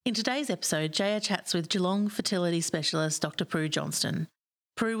In today's episode, Jaya chats with Geelong fertility specialist Dr Prue Johnstone.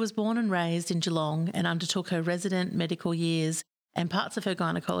 Prue was born and raised in Geelong and undertook her resident medical years and parts of her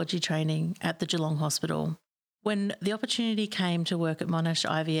gynecology training at the Geelong Hospital. When the opportunity came to work at Monash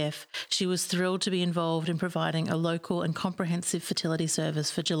IVF, she was thrilled to be involved in providing a local and comprehensive fertility service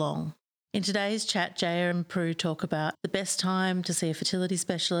for Geelong. In today's chat, Jaya and Prue talk about the best time to see a fertility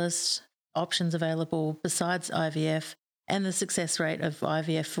specialist, options available besides IVF, and the success rate of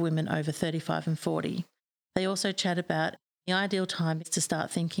IVF for women over 35 and 40. They also chat about the ideal time to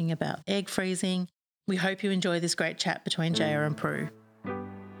start thinking about egg freezing. We hope you enjoy this great chat between Jaya and Prue.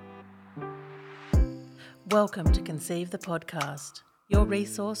 Welcome to Conceive the Podcast, your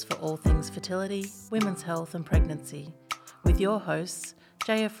resource for all things fertility, women's health and pregnancy, with your hosts,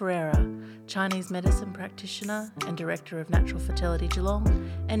 Jaya Ferreira, Chinese medicine practitioner and Director of Natural Fertility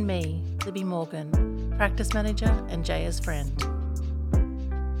Geelong, and me, Libby Morgan, Practice Manager and Jaya's friend.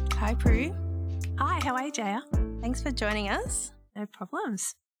 Hi, Prue. Hi, how are you, Jaya? Thanks for joining us. No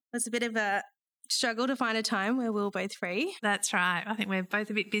problems. It was a bit of a struggle to find a time where we were both free. That's right. I think we're both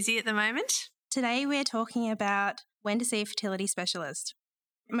a bit busy at the moment. Today we're talking about when to see a fertility specialist.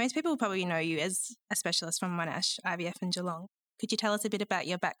 Most people will probably know you as a specialist from Monash IVF in Geelong. Could you tell us a bit about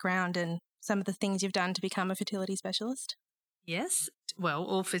your background and some of the things you've done to become a fertility specialist? Yes. Well,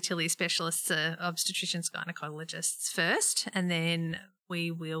 all fertility specialists are obstetricians, gynecologists first, and then we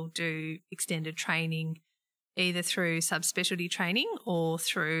will do extended training either through subspecialty training or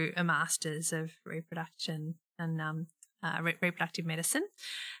through a Masters of Reproduction and Reproductive Medicine.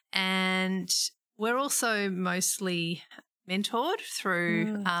 And we're also mostly mentored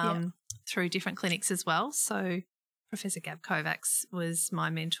through through different clinics as well. So Professor Gab Kovacs was my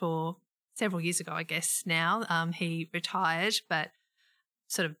mentor several years ago, I guess now. He retired, but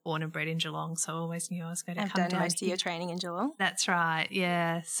sort of born and bred in Geelong, so I always knew I was going to come down. I've done most of your training in Geelong. That's right,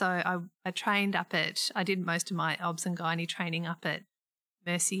 yeah. So I trained I did most of my obs and gynae training up at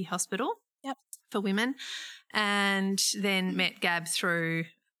Mercy Hospital for women, and then met Gab through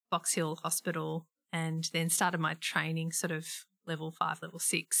Box Hill Hospital, and then started my training sort of level 5, level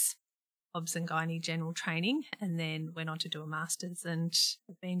 6 obs and gynae general training, and then went on to do a Masters, and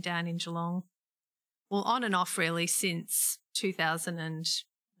I've been down in Geelong, well, on and off really since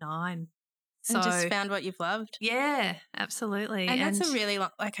 2009. So, and just found what you've loved. Yeah, absolutely. And that's a really long,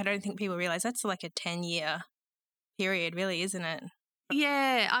 I don't think people realise that's like a 10-year period really, isn't it?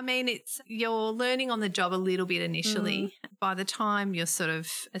 Yeah, I mean, you're learning on the job a little bit initially. By the time you're sort of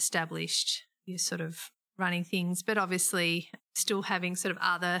established, you're sort of running things, but obviously still having sort of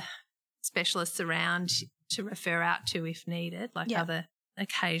other specialists around to refer out to if needed, like other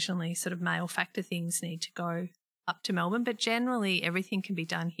occasionally sort of male factor things need to go up to Melbourne, but generally everything can be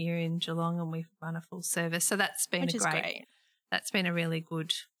done here in Geelong, and we run a full service. So that's been great. That's been a really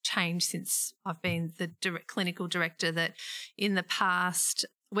good change since I've been the clinical director, that in the past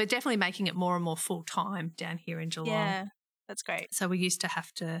we're definitely making it more and more full-time down here in Geelong. Yeah, that's great. So we used to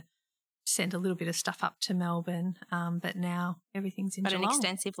have to send a little bit of stuff up to Melbourne, but now everything's in Geelong. An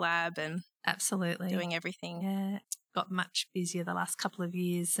extensive lab and absolutely doing everything. Yeah, got much busier the last couple of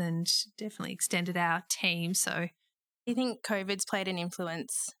years and definitely extended our team. So do you think COVID's played an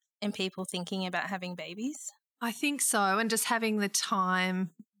influence in people thinking about having babies? I think so, and just having the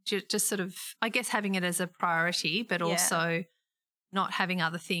time, just sort of, I guess, having it as a priority, but also not having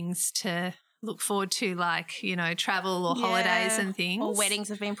other things to look forward to, like, you know, travel or holidays and things. Or weddings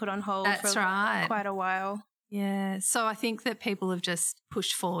have been put on hold for quite a while. Yeah, so I think that people have just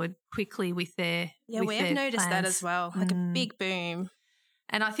pushed forward quickly with their we have noticed that as well, like a big boom.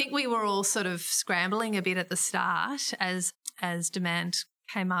 And I think we were all sort of scrambling a bit at the start as demand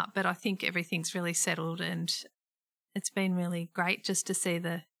came up, but I think everything's really settled, and it's been really great just to see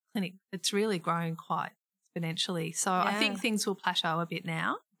the clinic. It's really grown quite exponentially. So I think things will plateau a bit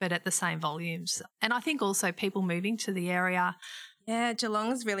now, but at the same volumes. And I think also people moving to the area. Yeah,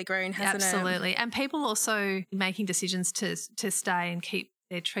 Geelong's really grown, hasn't it? Absolutely. And people also making decisions to stay and keep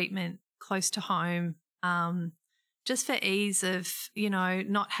their treatment close to home, just for ease of, you know,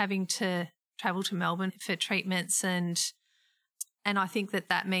 not having to travel to Melbourne for treatments. And I think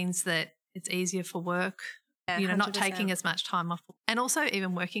that means that it's easier for work, you know, 100%. Not taking as much time off. And also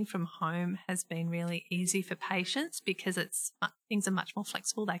even working from home has been really easy for patients because things are much more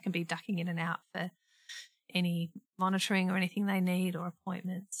flexible. They can be ducking in and out for any monitoring or anything they need or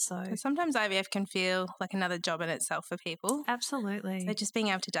appointments. So sometimes IVF can feel like another job in itself for people. Absolutely. So just being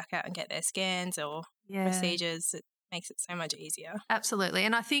able to duck out and get their scans or procedures, it makes it so much easier. Absolutely.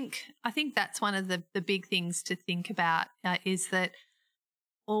 And I think that's one of the big things to think about is that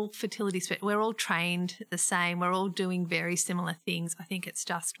all fertility, we're all trained the same. We're all doing very similar things. I think it's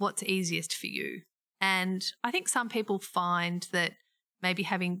just what's easiest for you. And I think some people find that maybe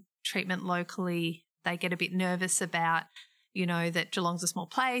having treatment locally, they get a bit nervous about, that Geelong's a small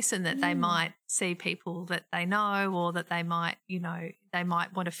place and that they might see people that they know, or that they might, they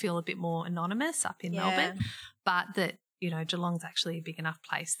might want to feel a bit more anonymous up in Melbourne, but that, Geelong's actually a big enough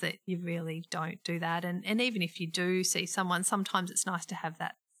place that you really don't do that. And even if you do see someone, sometimes it's nice to have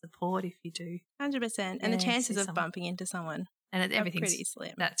that support if you do. 100%. And the chances of bumping into someone and everything's pretty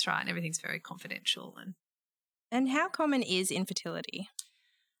slim. That's right. And everything's very confidential. And how common is infertility?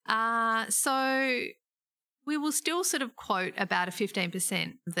 So we will still sort of quote about a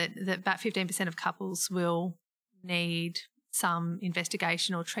 15% that about 15% of couples will need some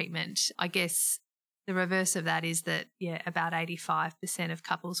investigation or treatment. I guess the reverse of that is that, about 85% of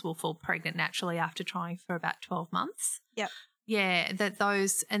couples will fall pregnant naturally after trying for about 12 months. Yep. Yeah,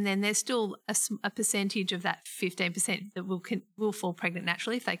 and then there's still a percentage of that 15% that will fall pregnant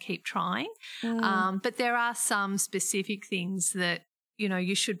naturally if they keep trying. But there are some specific things that,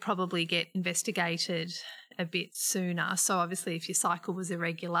 you should probably get investigated a bit sooner. So obviously if your cycle was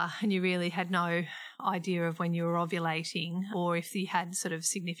irregular and you really had no idea of when you were ovulating, or if you had sort of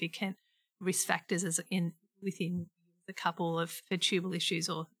significant risk factors within the couple of tubal issues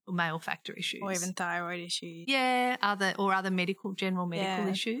or male factor issues. Or even thyroid issues. Yeah, other general medical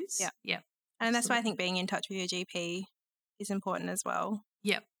issues. Yeah. Yep. And that's why I think being in touch with your GP is important as well.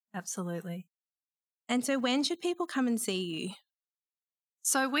 Yep, absolutely. And so when should people come and see you?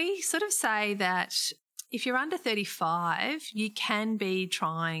 So we sort of say that if you're under 35, you can be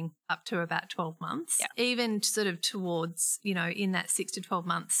trying up to about 12 months, even sort of towards, in that 6 to 12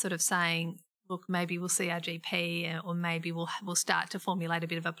 months, sort of saying, look, maybe we'll see our GP, or maybe we'll start to formulate a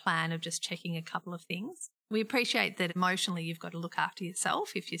bit of a plan of just checking a couple of things. We appreciate that emotionally you've got to look after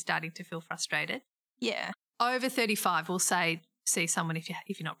yourself if you're starting to feel frustrated. Yeah. Over 35, we'll say see someone if you're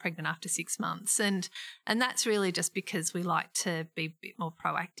not pregnant after 6 months. And that's really just because we like to be a bit more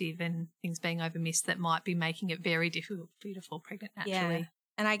proactive, and things being overmissed that might be making it very difficult for you to fall pregnant naturally. Yeah.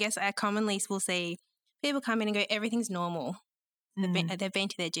 And I guess I commonly will see people come in and go, everything's normal. They've been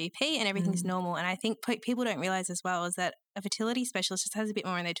to their GP and everything's normal. And I think people don't realise as well is that a fertility specialist just has a bit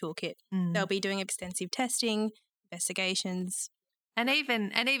more in their toolkit. They'll be doing extensive testing, investigations. And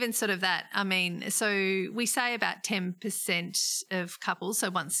even sort of that, I mean, so we say about 10% of couples, so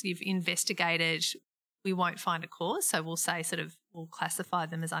once you've investigated, we won't find a cause. So we'll say we'll classify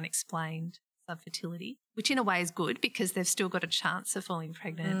them as unexplained subfertility, which in a way is good because they've still got a chance of falling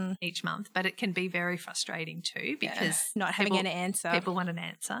pregnant each month. But it can be very frustrating too because not having an answer. People want an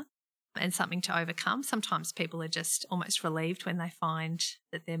answer and something to overcome. Sometimes people are just almost relieved when they find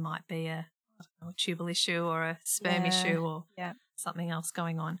that there might be a tubal issue or a sperm issue or something else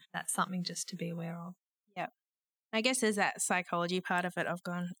going on. That's something just to be aware of. Yeah. I guess there's that psychology part of it.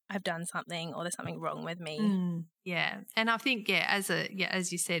 I've done something, or there's something wrong with me. Yeah. And I think, as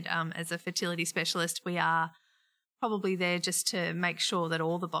you said, as a fertility specialist, we are probably there just to make sure that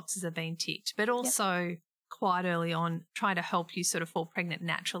all the boxes are being ticked, but also quite early on trying to help you sort of fall pregnant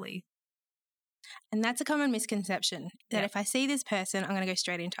naturally. And that's a common misconception that if I see this person, I'm going to go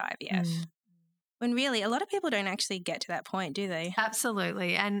straight into IVF. When really a lot of people don't actually get to that point, do they?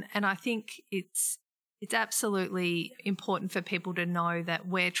 Absolutely. And I think it's absolutely important for people to know that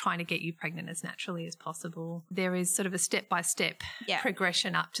we're trying to get you pregnant as naturally as possible. There is sort of a step-by-step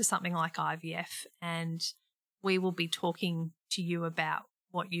progression up to something like IVF, and we will be talking to you about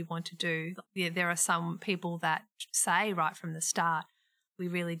what you want to do. There are some people that say right from the start, we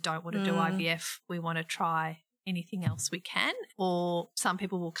really don't want to do IVF. We want to try anything else we can. Or some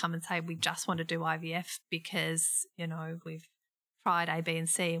people will come and say, we just want to do IVF because, we've tried A, B and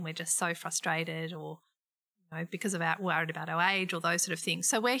C and we're just so frustrated, or, because of worried about our age or those sort of things.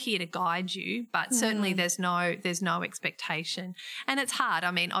 So we're here to guide you, but certainly there's no expectation. And it's hard. I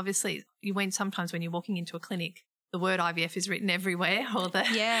mean, obviously sometimes when you're walking into a clinic, the word IVF is written everywhere, or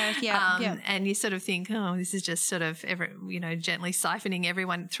and you sort of think, oh, this is just sort of gently siphoning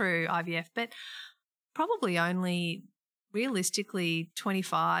everyone through IVF, but probably only realistically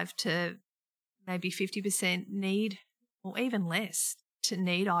 25 to maybe 50% need, or even less, to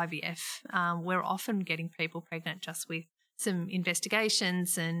need IVF. We're often getting people pregnant just with some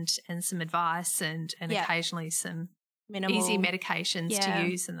investigations and some advice and occasionally some minimal, easy medications to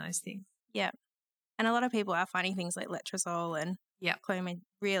use and those things. Yeah. And a lot of people are finding things like letrozole and Clomid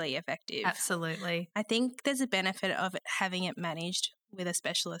really effective. Absolutely. I think there's a benefit of having it managed with a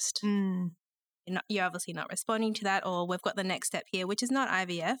specialist. You're obviously not responding to that, or we've got the next step here, which is not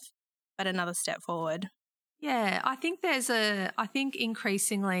IVF, but another step forward. Yeah, I think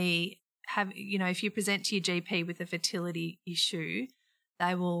increasingly if you present to your GP with a fertility issue,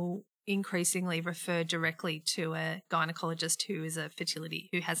 they will increasingly refer directly to a gynecologist who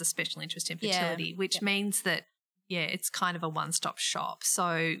has a special interest in fertility, which means that, it's kind of a one-stop shop.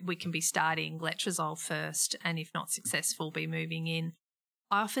 So we can be starting letrozole first, and if not successful, be moving in.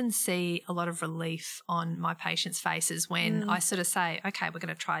 I often see a lot of relief on my patients' faces when I sort of say, okay, we're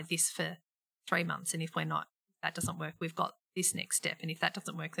going to try this for 3 months, and if that doesn't work, we've got this next step, and if that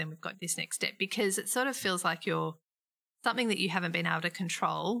doesn't work, then we've got this next step, because it sort of feels like you're something that you haven't been able to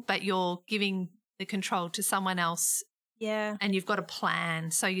control, but you're giving the control to someone else. Yeah. And you've got a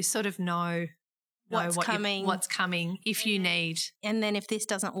plan, so you sort of know what's coming if you need. And then if this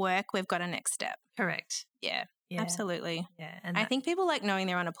doesn't work, we've got a next step. Correct. Yeah. Absolutely. Yeah. And I think people like knowing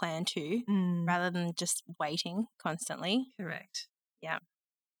they're on a plan too, rather than just waiting constantly. Correct. Yeah.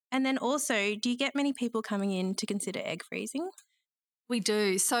 And then also, do you get many people coming in to consider egg freezing? We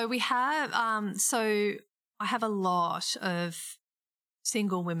do. So we have, I have a lot of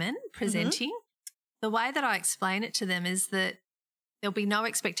single women presenting. The way that I explain it to them is that there'll be no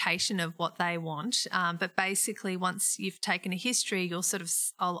expectation of what they want. But basically, once you've taken a history,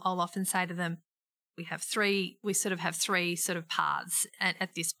 I'll often say to them, we have three sort of paths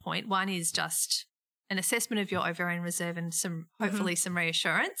at this point. One is just an assessment of your ovarian reserve and hopefully some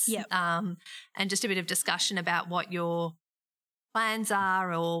reassurance. Yep. And just a bit of discussion about what your plans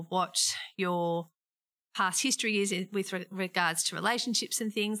are or what your past history is with regards to relationships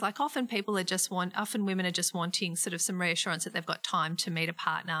and things. Like often women are just wanting sort of some reassurance that they've got time to meet a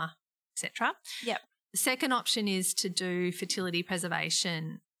partner, etc. Yep. The second option is to do fertility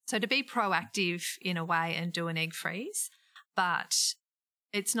preservation. So to be proactive in a way and do an egg freeze, but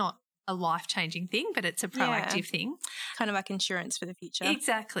it's not a life-changing thing, but it's a proactive thing. Kind of like insurance for the future.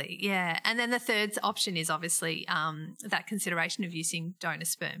 Exactly, yeah. And then the third option is obviously that consideration of using donor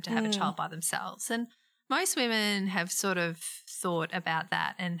sperm to have a child by themselves. And most women have sort of thought about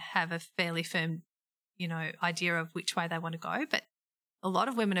that and have a fairly firm, idea of which way they want to go. But a lot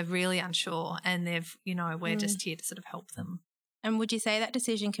of women are really unsure, and we're just here to sort of help them. And would you say that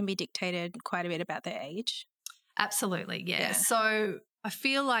decision can be dictated quite a bit about their age? Absolutely, yeah. So I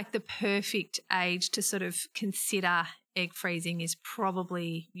feel like the perfect age to sort of consider egg freezing is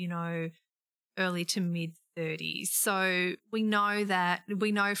probably, early to mid-30s. So we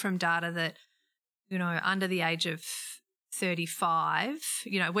know from data that, under the age of 35,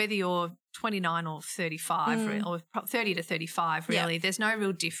 whether you're 29 or 35 or 30 to 35, really, there's no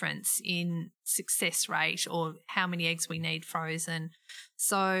real difference in success rate or how many eggs we need frozen.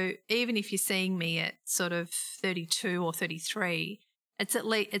 So even if you're seeing me at sort of 32 or 33, it's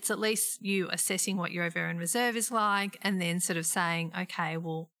at least you assessing what your ovarian reserve is like, and then sort of saying, okay,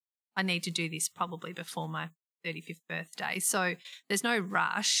 well, I need to do this probably before my 35th birthday. So there's no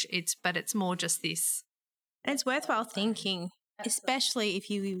rush, but it's more just this. And it's worthwhile thinking, especially if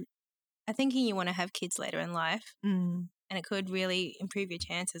you are thinking you want to have kids later in life, and it could really improve your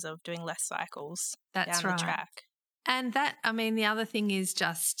chances of doing less cycles down the track. And the other thing is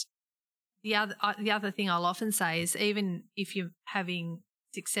just the other thing I'll often say is, even if you're having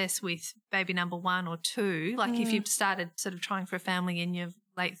success with baby number 1 or 2, like if you've started sort of trying for a family in your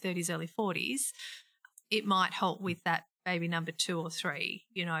late 30s, early 40s, it might help with that baby number 2 or 3,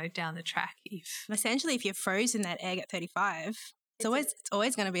 down the track. Essentially, if you're frozen that egg at 35, it's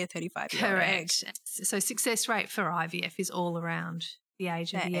always going to be a 35-year-old egg. So success rate for IVF is all around the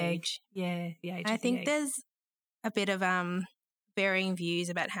age of the egg. Yeah, the age of the egg. I think there's a bit of varying views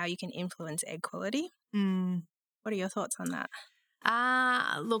about how you can influence egg quality. What are your thoughts on that?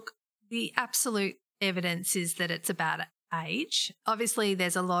 Look, the absolute evidence is that it's about age. Obviously,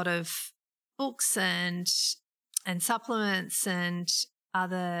 there's a lot of books and supplements and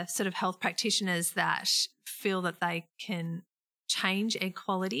other sort of health practitioners that feel that they can change egg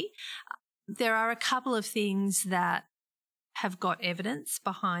quality. There are a couple of things that have got evidence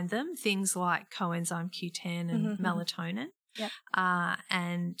behind them, things like coenzyme Q10 and melatonin,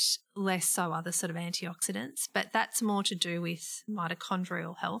 and less so other sort of antioxidants. But that's more to do with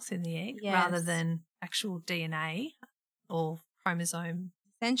mitochondrial health in the egg rather than actual DNA or chromosome.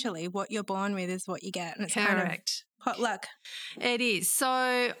 Essentially, what you're born with is what you get, and it's Correct. kind of potluck. It is. So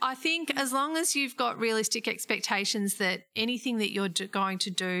I think as long as you've got realistic expectations that anything that you're going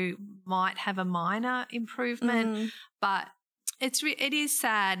to do might have a minor improvement, but it is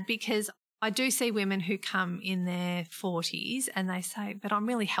sad because I do see women who come in their 40s and they say, but I'm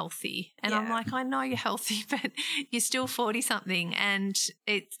really healthy. And I'm like, I know you're healthy, but you're still 40-something. And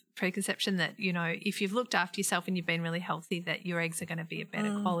it's preconception that, if you've looked after yourself and you've been really healthy, that your eggs are going to be a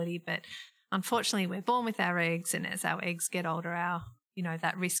better quality. But unfortunately we're born with our eggs, and as our eggs get older, our,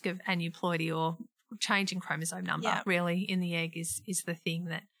 that risk of aneuploidy or change in chromosome number really in the egg is the thing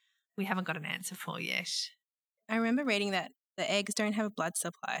that we haven't got an answer for yet. I remember reading that the eggs don't have a blood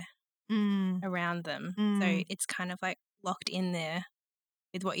supply around them. So it's kind of like locked in there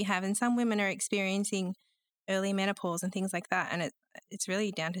with what you have. And some women are experiencing early menopause and things like that. And it's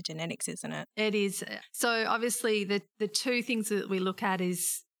really down to genetics, isn't it? It is. So obviously the two things that we look at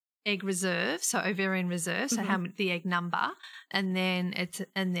is egg reserve, so ovarian reserve, so how the egg number, and then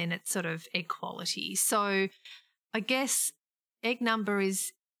it's sort of egg quality. So I guess egg number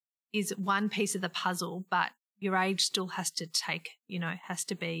is one piece of the puzzle, but your age still has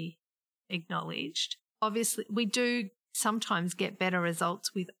to be acknowledged. Obviously, we do sometimes get better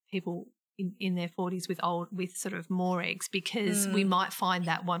results with people in their 40s with sort of more eggs, because we might find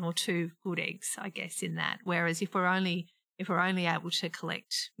that one or two good eggs, I guess, in that. Whereas if we're only able to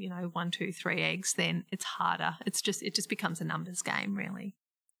collect, 1, 2, 3 eggs, then it's harder. It just becomes a numbers game, really.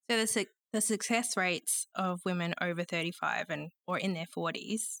 So the success rates of women over 35 or in their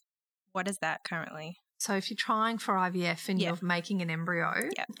 40s, what is that currently? So if you're trying for IVF and you're making an embryo,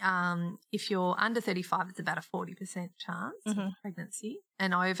 if you're under 35, it's about a 40% chance of pregnancy,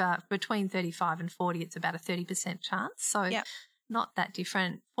 and between 35 and 40, it's about a 30% chance. So not that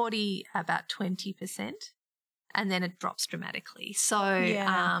different. 40, about 20%, and then it drops dramatically. So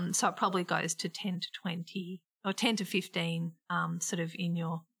so it probably goes to 10 to 20 or 10 to 15 sort of in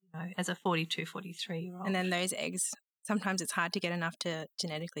your, as a 42, 43-year-old. And then those eggs, sometimes it's hard to get enough to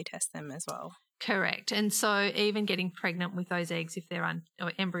genetically test them as well. Correct. And so even getting pregnant with those eggs, if they're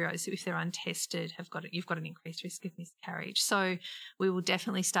or embryos, if they're untested, you've got an increased risk of miscarriage. So we will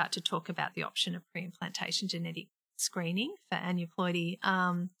definitely start to talk about the option of pre-implantation genetic screening for aneuploidy,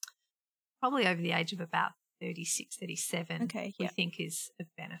 probably over the age of about 36, 37, we think is of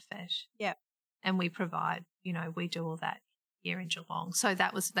benefit. Yeah. And we provide, we do all that here in Geelong. So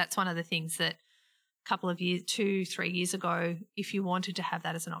that's one of the things that couple of years, 2-3 years ago, if you wanted to have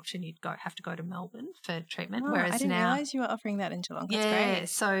that as an option, you'd have to go to Melbourne for treatment. Oh, whereas I didn't now, realise you were offering that in Geelong. That's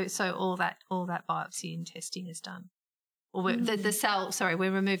great. So all that biopsy and testing is done. Or we remove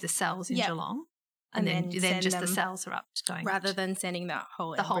the cells in Geelong, and then just the cells are rather than sending the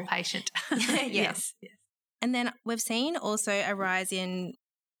whole patient. Yes. And then we've seen also a rise in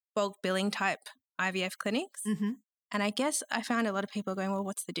bulk billing type IVF clinics. And I guess I found a lot of people going, well,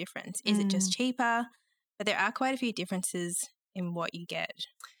 what's the difference? Is it just cheaper? But there are quite a few differences in what you get.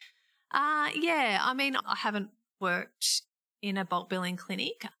 I mean, I haven't worked in a bulk billing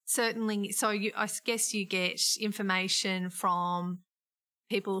clinic. Certainly, so I guess you get information from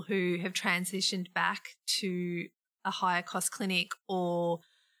people who have transitioned back to a higher cost clinic or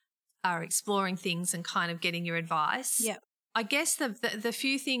are exploring things and kind of getting your advice. Yeah. I guess the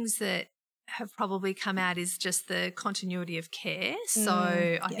few things that have probably come out is just the continuity of care. So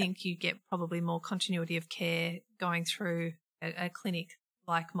I think you get probably more continuity of care going through a clinic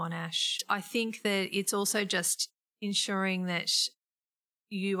like Monash. I think that it's also just ensuring that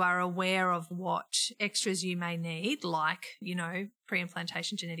you are aware of what extras you may need, like,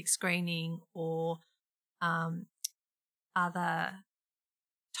 pre-implantation genetic screening or other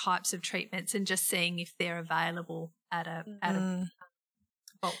types of treatments, and just seeing if they're available at a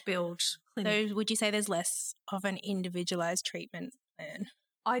bulk billed clinic. So would you say there's less of an individualised treatment plan?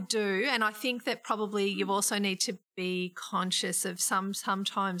 I do, and I think that probably you also need to be conscious of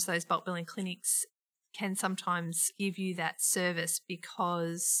sometimes those bulk billing clinics can sometimes give you that service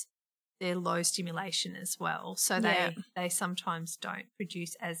because they're low stimulation as well. So they sometimes don't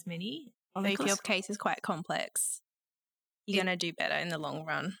produce as many. So if your case is quite complex, you're going to do better in the long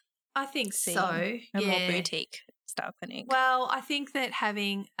run. I think so. A more boutique style clinic. Well, I think that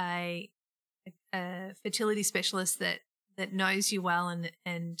having a fertility specialist that knows you well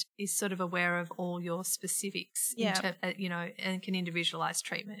and is sort of aware of all your specifics, and can individualise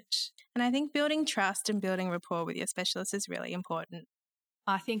treatment. And I think building trust and building rapport with your specialist is really important.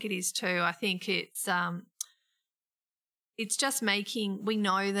 I think it is too. I think it's just we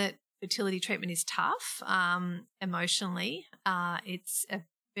know that fertility treatment is tough emotionally. It's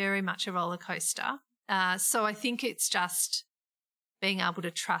very much a roller coaster. So I think it's just being able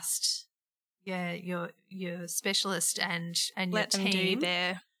to trust your specialist and let your them team do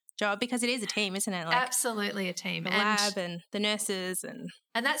their job, because it is a team, isn't it? Like absolutely a team. The lab and the nurses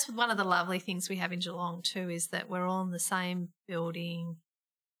and that's one of the lovely things we have in Geelong too, is that we're all in the same building.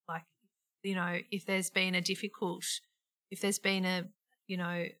 Like, if there's been a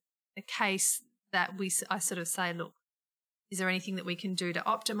case that I sort of say, look, is there anything that we can do to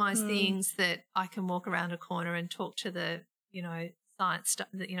optimise things, that I can walk around a corner and talk to the,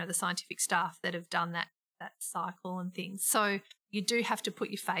 the scientific staff that have done that cycle and things. So you do have to put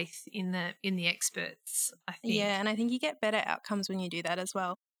your faith in the experts, I think. Yeah, and I think you get better outcomes when you do that as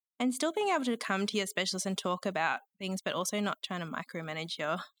well. And still being able to come to your specialist and talk about things, but also not trying to micromanage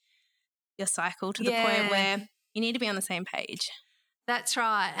your cycle to the point where you need to be on the same page. That's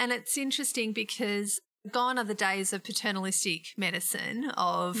right. And it's interesting because gone are the days of paternalistic medicine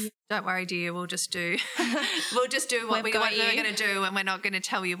of don't worry, dear, we'll just do what we're going to do, and we're not going to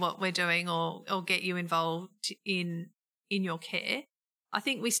tell you what we're doing or get you involved in your care. I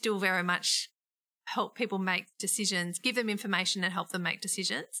think we still very much help people make decisions, give them information and help them make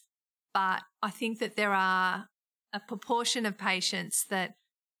decisions. But I think that there are a proportion of patients that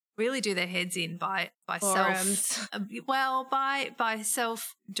really do their heads in by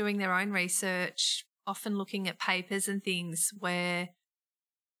self doing their own research, often looking at papers and things where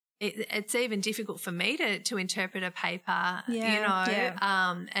it's even difficult for me to interpret a paper,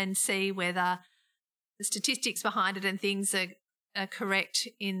 and see whether the statistics behind it and things are correct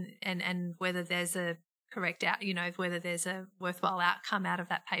and whether there's a correct whether there's a worthwhile outcome out of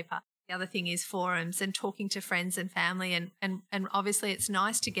that paper. The other thing is forums and talking to friends and family, and obviously it's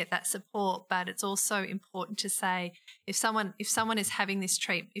nice to get that support, but it's also important to say if someone is having this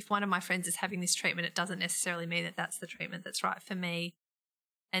treatment, if one of my friends is having this treatment, it doesn't necessarily mean that that's the treatment that's right for me,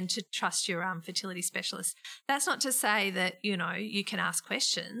 and to trust your fertility specialist. That's not to say that you can ask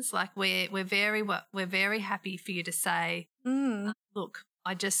questions. Like we're very happy for you to say, look,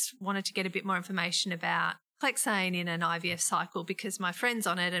 I just wanted to get a bit more information about Clexane in an IVF cycle because my friend's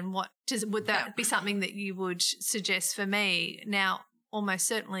on it, and would that be something that you would suggest for me? Now, almost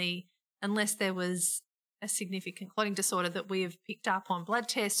certainly, unless there was a significant clotting disorder that we have picked up on blood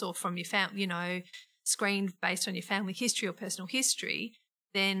tests or from your family, screened based on your family history or personal history,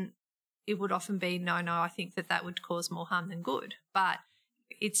 then it would often be no, I think that would cause more harm than good. But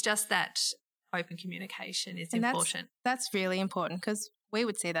it's just that open communication is important. That's really important because we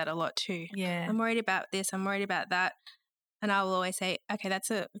would see that a lot too. Yeah. I'm worried about this, I'm worried about that. And I will always say, okay,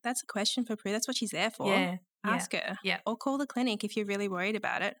 that's a question for Prue. That's what she's there for. Yeah. Ask her. Yeah. Or call the clinic if you're really worried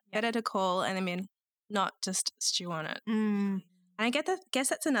about it. Yeah. Better to call and not just stew on it. Mm. And I guess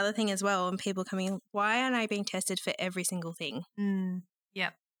that's another thing as well when people come in, why aren't I being tested for every single thing?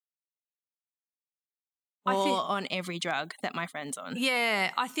 Yep. Or on every drug that my friend's on.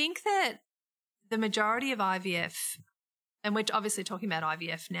 Yeah, I think that the majority of IVF, and we're obviously talking about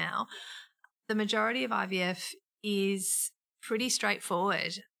IVF now, the majority of IVF is pretty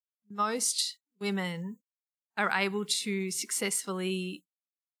straightforward. Most women are able to successfully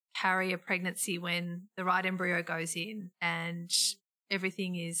carry a pregnancy when the right embryo goes in and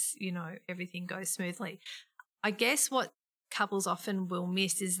everything goes smoothly. I guess what couples often will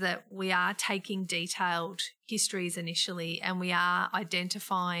miss is that we are taking detailed histories initially, and we are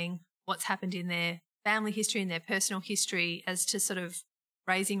identifying what's happened in their family history and their personal history as to sort of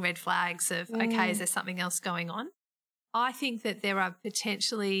raising red flags of, okay, is there something else going on? I think that there are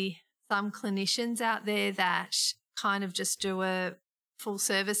potentially some clinicians out there that kind of just do a full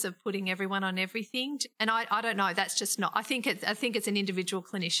service of putting everyone on everything. And I don't know, that's just not, I think it's an individual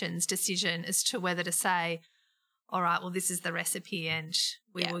clinician's decision as to whether to say, all right, well, this is the recipe and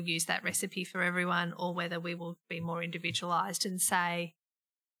we will use that recipe for everyone, or whether we will be more individualised and say,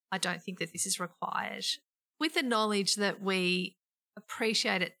 I don't think that this is required. With the knowledge that we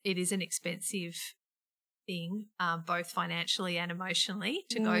appreciate it is an expensive thing, both financially and emotionally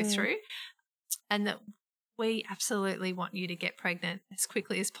to go through, and that we absolutely want you to get pregnant as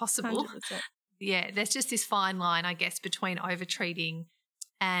quickly as possible. 100%. Yeah, there's just this fine line, I guess, between over-treating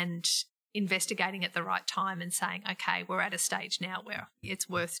and investigating at the right time and saying, okay, we're at a stage now where it's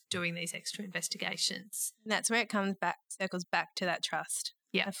worth doing these extra investigations. And that's where it circles back to that trust.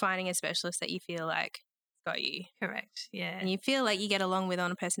 Yeah. Of finding a specialist that you feel like has got you. Correct, yeah. And you feel like you get along with on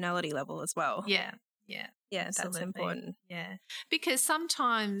a personality level as well. Yeah, absolutely. That's important. Yeah, because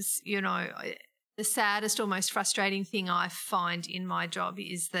sometimes, the saddest or most frustrating thing I find in my job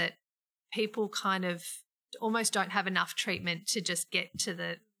is that people kind of almost don't have enough treatment to just get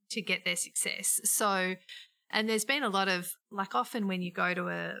to get their success. So, and there's been a lot of, like, often when you go to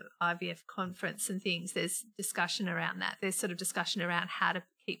a IVF conference and things, there's discussion around that. There's sort of discussion around how to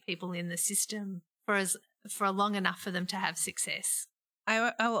keep people in the system for long enough for them to have success.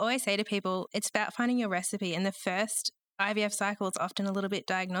 I will always say to people, it's about finding your recipe. And the first IVF cycle is often a little bit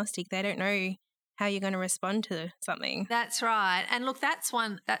diagnostic. They don't know how you're going to respond to something. That's right. And look, that's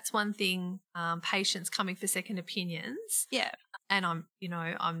one thing, patients coming for second opinions. Yeah. And I'm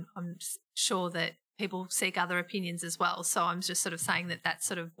sure that people seek other opinions as well. So I'm just sort of saying that that's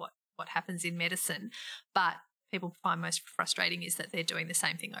sort of what happens in medicine. But people find most frustrating is that they're doing the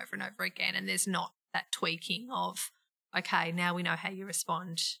same thing over and over again, and there's not that tweaking of, okay, now we know how you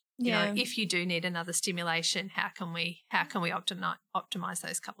respond. You know, if you do need another stimulation, how can we optimize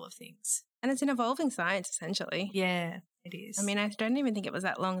those couple of things? And it's an evolving science, essentially. Yeah, it is. I mean, I don't even think it was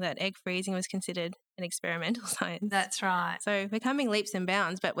that long that egg freezing was considered an experimental science. That's right. So we're coming leaps and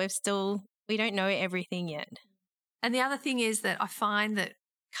bounds, but we don't know everything yet. And the other thing is that I find that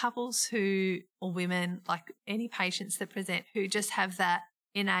couples or women, like any patients that present who just have that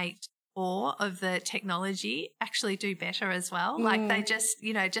innate awe of the technology actually do better as well. Like they just,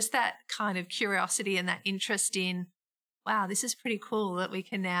 just that kind of curiosity and that interest in, wow, this is pretty cool that we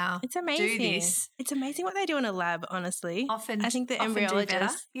can now do this. It's amazing what they do in a lab, honestly. I think the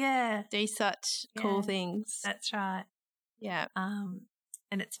embryologists do such cool things. That's right. Yeah.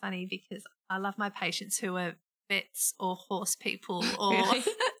 And it's funny because I love my patients who are vets or horse people or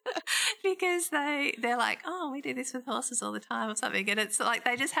because they're like, oh, we do this with horses all the time or something. And it's like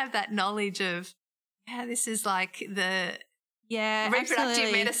they just have that knowledge of, this is like the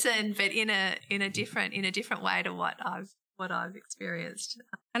reproductive medicine, but in a different way to what I've experienced.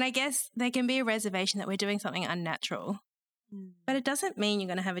 And I guess there can be a reservation that we're doing something unnatural, but it doesn't mean you're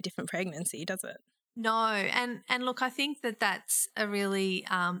going to have a different pregnancy, does it? No, and look, I think that's a really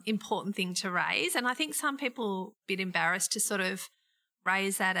important thing to raise, and I think some people are a bit embarrassed to sort of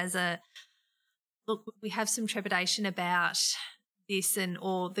raise that as look, we have some trepidation about this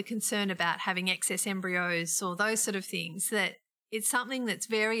or the concern about having excess embryos or those sort of things, that it's something that's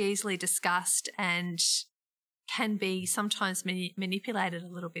very easily discussed and can be sometimes manipulated a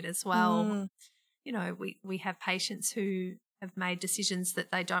little bit as well. You know, we have patients who have made decisions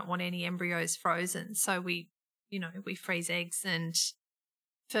that they don't want any embryos frozen. So we freeze eggs and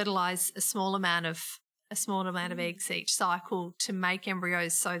fertilize a small amount of eggs each cycle to make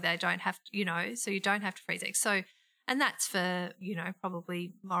embryos so they don't have to, so you don't have to freeze eggs. So, and that's for,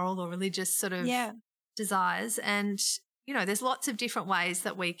 probably moral or religious sort of desires. And, there's lots of different ways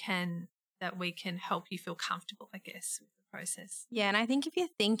that we can help you feel comfortable, I guess, with the process. Yeah. And I think if you're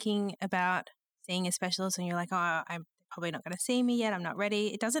thinking about seeing a specialist and you're like, oh, I'm probably not going to see me yet, I'm not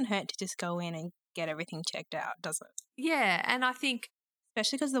ready, it doesn't hurt to just go in and get everything checked out, does it? Yeah. And I think,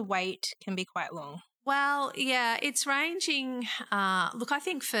 especially because the wait can be quite long. Well, yeah, it's ranging. Look, I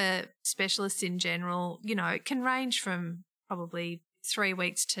think for specialists in general, it can range from probably 3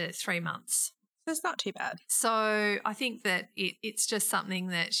 weeks to 3 months. So it's not too bad. So I think that it's just something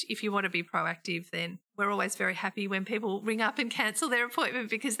that if you want to be proactive, then we're always very happy when people ring up and cancel their appointment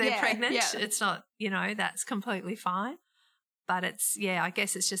because they're pregnant. Yeah. It's not, that's completely fine. But I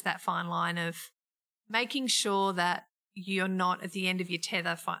guess it's just that fine line of making sure that you're not at the end of your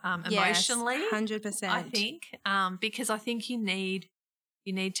tether emotionally. Yes, 100%. I think, because I think you need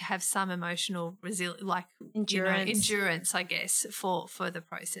to have some emotional endurance, I guess, for the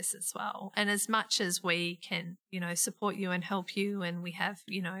process as well. And as much as we can, support you and help you, and we have,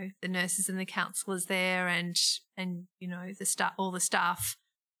 the nurses and the counsellors there, and all the staff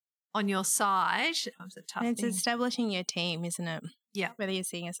on your side, it's a tough thing. It's establishing your team, isn't it? Yeah. Whether you're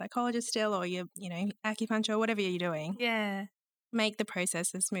seeing a psychologist still or you're, acupuncture or whatever you're doing. Yeah. Make the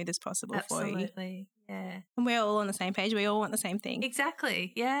process as smooth as possible for you. Absolutely. Yeah. And we're all on the same page. We all want the same thing.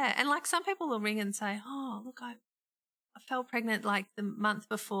 Exactly. Yeah. And like some people will ring and say, oh, look, I fell pregnant like the month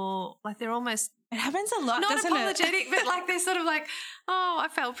before. Like they're almost. It happens a lot, doesn't it? Not apologetic, but like they're sort of like, oh, I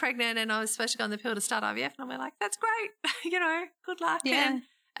fell pregnant and I was supposed to go on the pill to start IVF. And I'm like, that's great. Good luck. Yeah.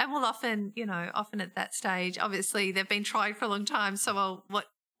 And we'll often at that stage, obviously they've been trying for a long time. So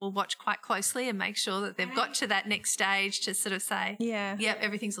we'll watch quite closely and make sure that they've got to that next stage to sort of say, yep,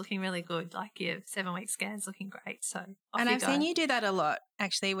 everything's looking really good. Like your 7-week scan's looking great. So I've seen you do that a lot,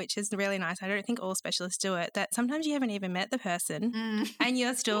 actually, which is really nice. I don't think all specialists do it, that sometimes you haven't even met the person and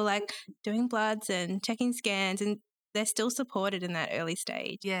you're still like doing bloods and checking scans, and they're still supported in that early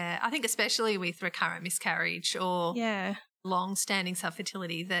stage. Yeah. I think especially with recurrent miscarriage or long-standing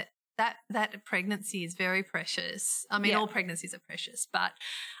subfertility, that pregnancy is very precious. I mean, all pregnancies are precious, but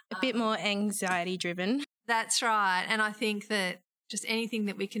a bit more anxiety driven. That's right. And I think that just anything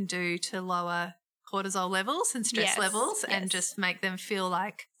that we can do to lower cortisol levels and stress levels and just make them feel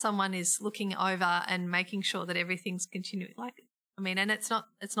like someone is looking over and making sure that everything's continuing. And it's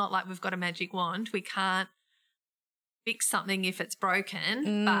not like we've got a magic wand. We can't fix something if it's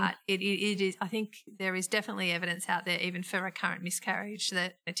broken, but it is. I think there is definitely evidence out there, even for recurrent miscarriage,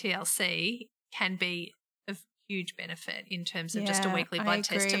 that a TLC can be of huge benefit in terms of just a weekly blood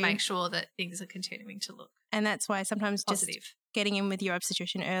test to make sure that things are continuing to look. And that's why sometimes positive. Just getting in with your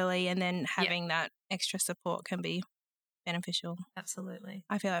obstetrician early and then having that extra support can be beneficial. Absolutely.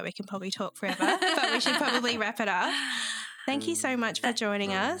 I feel like we can probably talk forever, but we should probably wrap it up. Thank you so much for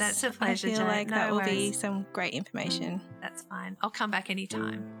joining us. That's a pleasure, I feel Jay. like No that will worries. be some great information. That's fine. I'll come back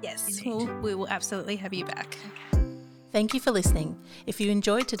anytime. Yes, you need. we will absolutely have you back. Okay. Thank you for listening. If you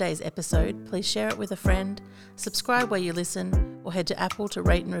enjoyed today's episode, please share it with a friend, subscribe where you listen, or head to Apple to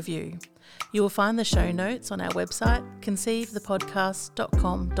rate and review. You will find the show notes on our website,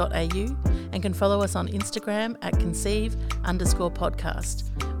 conceivethepodcast.com.au, and can follow us on Instagram at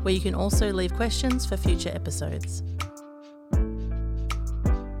conceive_podcast, where you can also leave questions for future episodes.